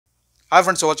Hi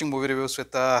friends, you're watching movie reviews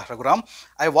with Raghuram.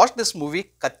 I watched this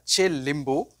movie Kacchey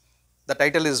Limbu. The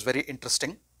title is very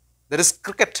interesting. There is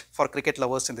cricket for cricket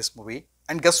lovers in this movie.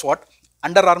 And guess what?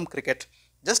 Underarm cricket.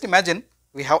 Just imagine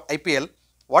we have IPL.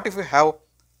 What if we have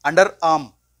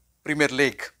underarm Premier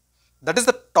League? That is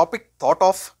the topic thought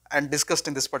of and discussed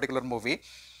in this particular movie.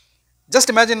 Just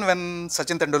imagine when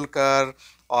Sachin Tendulkar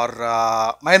or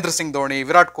Mahendra Singh Dhoni,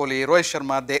 Virat Kohli, Rohit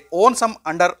Sharma, they own some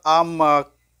underarm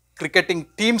cricketing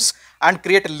teams and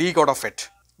create a league out of it.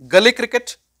 Gully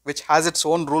cricket, which has its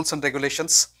own rules and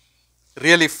regulations,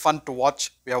 really fun to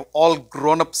watch. We have all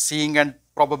grown up seeing and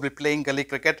probably playing gully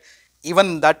cricket.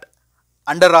 Even that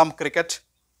underarm cricket,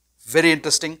 very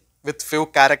interesting with few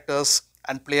characters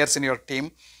and players in your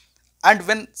team. And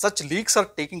when such leagues are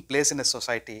taking place in a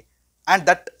society and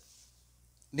that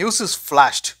news is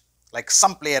flashed, like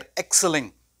some player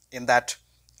excelling in that,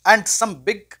 and some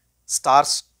big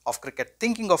stars of cricket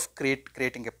thinking of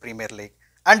creating a Premier League,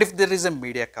 and if there is a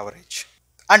media coverage,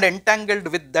 and entangled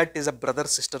with that is a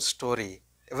brother-sister story,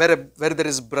 where there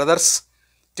is brothers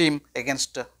team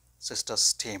against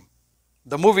sisters team.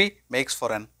 The movie makes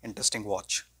for an interesting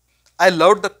watch. I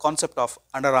loved the concept of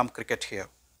underarm cricket here.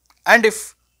 And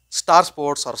if Star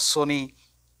Sports or Sony,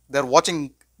 they're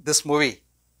watching this movie,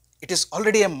 it is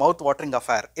already a mouth-watering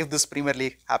affair. If this Premier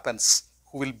League happens,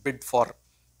 who will bid for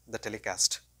the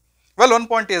telecast? Well, one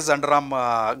point is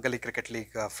underarm Gully Cricket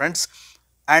League, friends,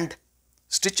 and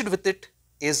stitched with it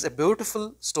is a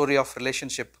beautiful story of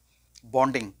relationship,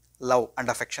 bonding, love and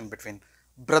affection between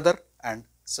brother and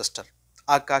sister,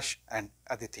 Akash and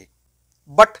Aditi.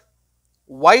 But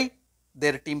why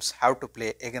their teams have to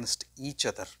play against each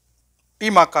other?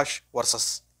 Team Akash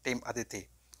versus Team Aditi.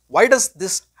 Why does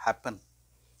this happen?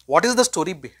 What is the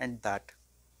story behind that?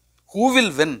 Who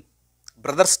will win,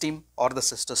 brother's team or the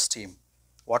sister's team?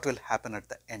 What will happen at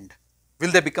the end?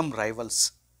 Will they become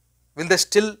rivals? Will they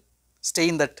still stay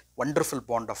in that wonderful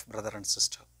bond of brother and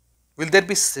sister? Will there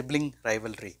be sibling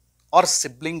rivalry or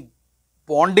sibling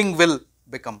bonding will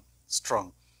become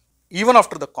strong? Even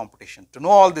after the competition, to know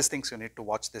all these things, you need to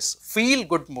watch this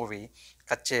feel-good movie,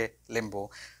 Kacchey Limbu.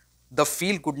 The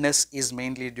feel-goodness is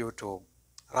mainly due to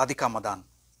Radhika Madan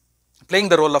playing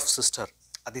the role of sister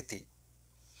Aditi.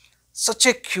 Such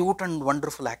a cute and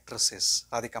wonderful actress is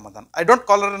Radhika Madan. I don't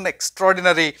call her an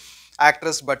extraordinary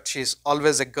actress, but she's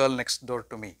always a girl next door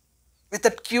to me. With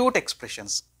that cute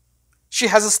expressions. She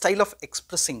has a style of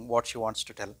expressing what she wants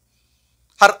to tell.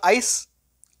 Her eyes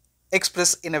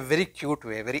express in a very cute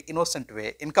way, very innocent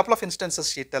way. In a couple of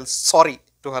instances, she tells sorry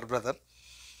to her brother.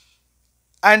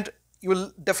 And you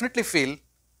will definitely feel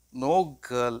no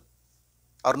girl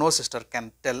or no sister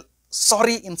can tell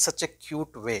sorry in such a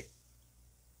cute way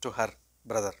to her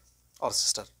brother or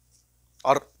sister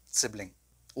or sibling.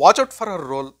 Watch out for her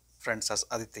role, friends, as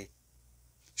Aditi.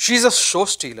 She is a show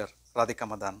stealer, Radhika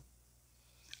Madan.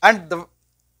 And the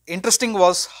interesting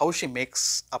was how she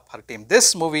makes up her team.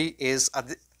 This movie is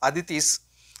Aditi's,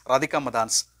 Radhika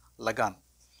Madan's Lagan.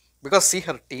 Because see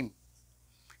her team.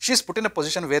 She is put in a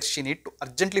position where she needs to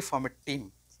urgently form a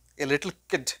team. A little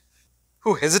kid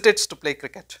who hesitates to play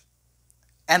cricket.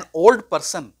 An old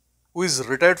person who is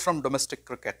retired from domestic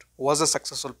cricket, who was a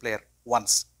successful player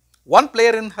once. One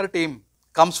player in her team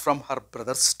comes from her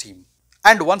brother's team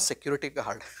and one security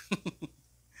guard.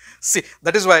 See,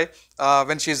 that is why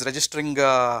when she is registering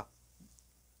her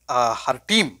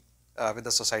team with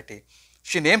the society,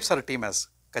 she names her team as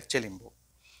Kacchey Limbu.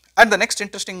 And the next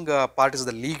interesting part is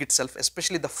the league itself,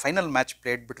 especially the final match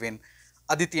played between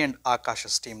Aditi and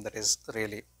Akash's team. That is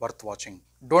really worth watching.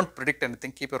 Don't predict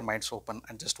anything, keep your minds open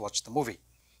and just watch the movie.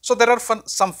 So there are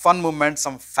some fun moments,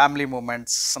 some family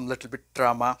moments, some little bit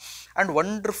drama and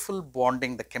wonderful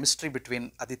bonding, the chemistry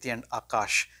between Aditi and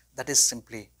Akash, that is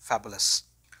simply fabulous.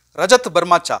 Rajat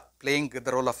Barmecha, playing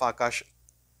the role of Akash,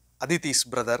 Aditi's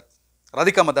brother,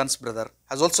 Radhika Madan's brother,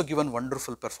 has also given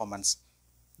wonderful performance.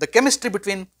 The chemistry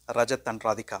between Rajat and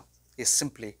Radhika is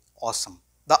simply awesome.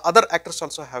 The other actors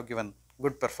also have given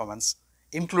good performance,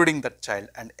 including that child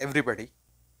and everybody.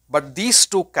 But these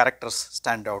two characters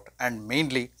stand out, and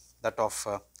mainly that of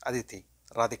Aditi,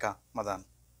 Radhika Madan.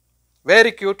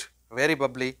 Very cute, very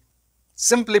bubbly,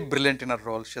 simply brilliant in her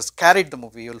role. She has carried the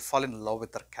movie. You will fall in love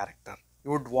with her character.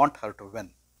 You would want her to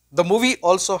win. The movie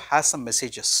also has some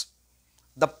messages.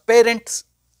 The parents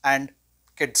and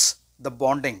kids, the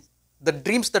bonding, the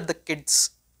dreams that the kids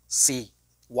see,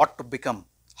 what to become,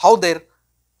 how their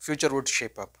future would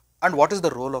shape up, and what is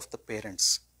the role of the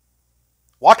parents.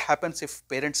 What happens if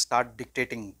parents start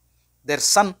dictating their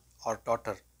son or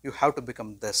daughter, you have to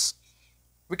become this.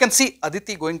 We can see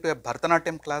Aditi going to a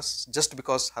Bharatanatyam class just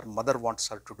because her mother wants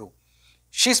her to do.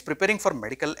 She is preparing for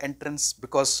medical entrance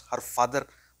because her father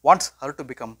wants her to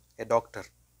become a doctor.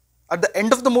 At the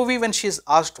end of the movie, when she is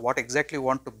asked what exactly you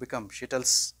want to become, she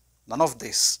tells, none of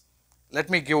this. Let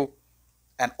me give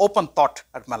an open thought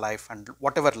at my life, and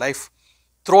whatever life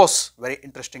throws, very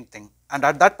interesting thing. And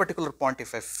at that particular point,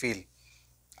 if I feel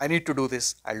I need to do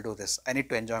this, I'll do this. I need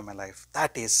to enjoy my life.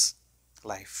 That is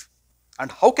life.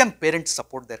 And how can parents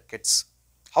support their kids?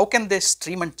 How can they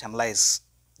stream and channelize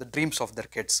the dreams of their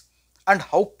kids? And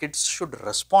how kids should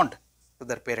respond to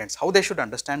their parents, how they should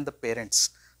understand the parents'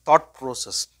 thought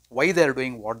process, why they are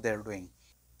doing what they are doing.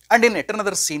 And in yet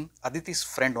another scene, Aditi's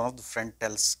friend, one of the friend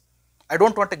tells, I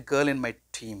don't want a girl in my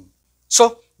team.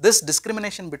 So this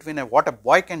discrimination between what a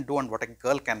boy can do and what a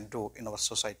girl can do in our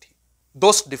society,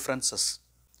 those differences.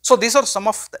 So these are some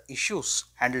of the issues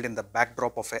handled in the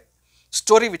backdrop of a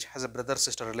story which has a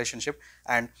brother-sister relationship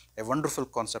and a wonderful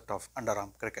concept of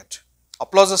underarm cricket.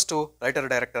 Applauses to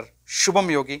writer-director Shubham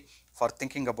Yogi for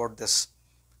thinking about this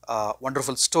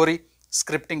wonderful story,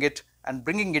 scripting it and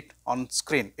bringing it on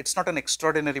screen. It's not an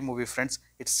extraordinary movie, friends.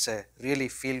 It's a really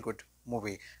feel-good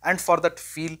movie. And for that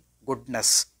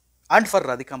feel-goodness, and for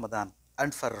Radhika Madan,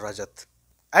 and for Rajat,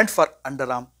 and for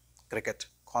underarm cricket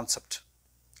concept,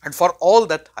 and for all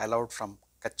that I loved from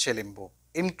Kacchey Limbu,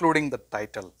 including the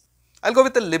title, I'll go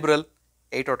with a liberal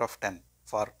 8 out of 10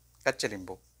 for Kacchey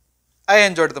Limbu. I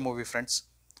enjoyed the movie, friends.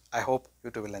 I hope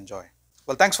you too will enjoy.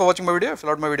 Well, thanks for watching my video. If you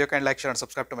loved my video, kindly like, share and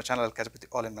subscribe to my channel. I'll catch up with you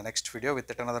all in my next video with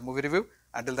yet another movie review.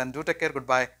 Until then, do take care.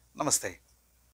 Goodbye. Namaste.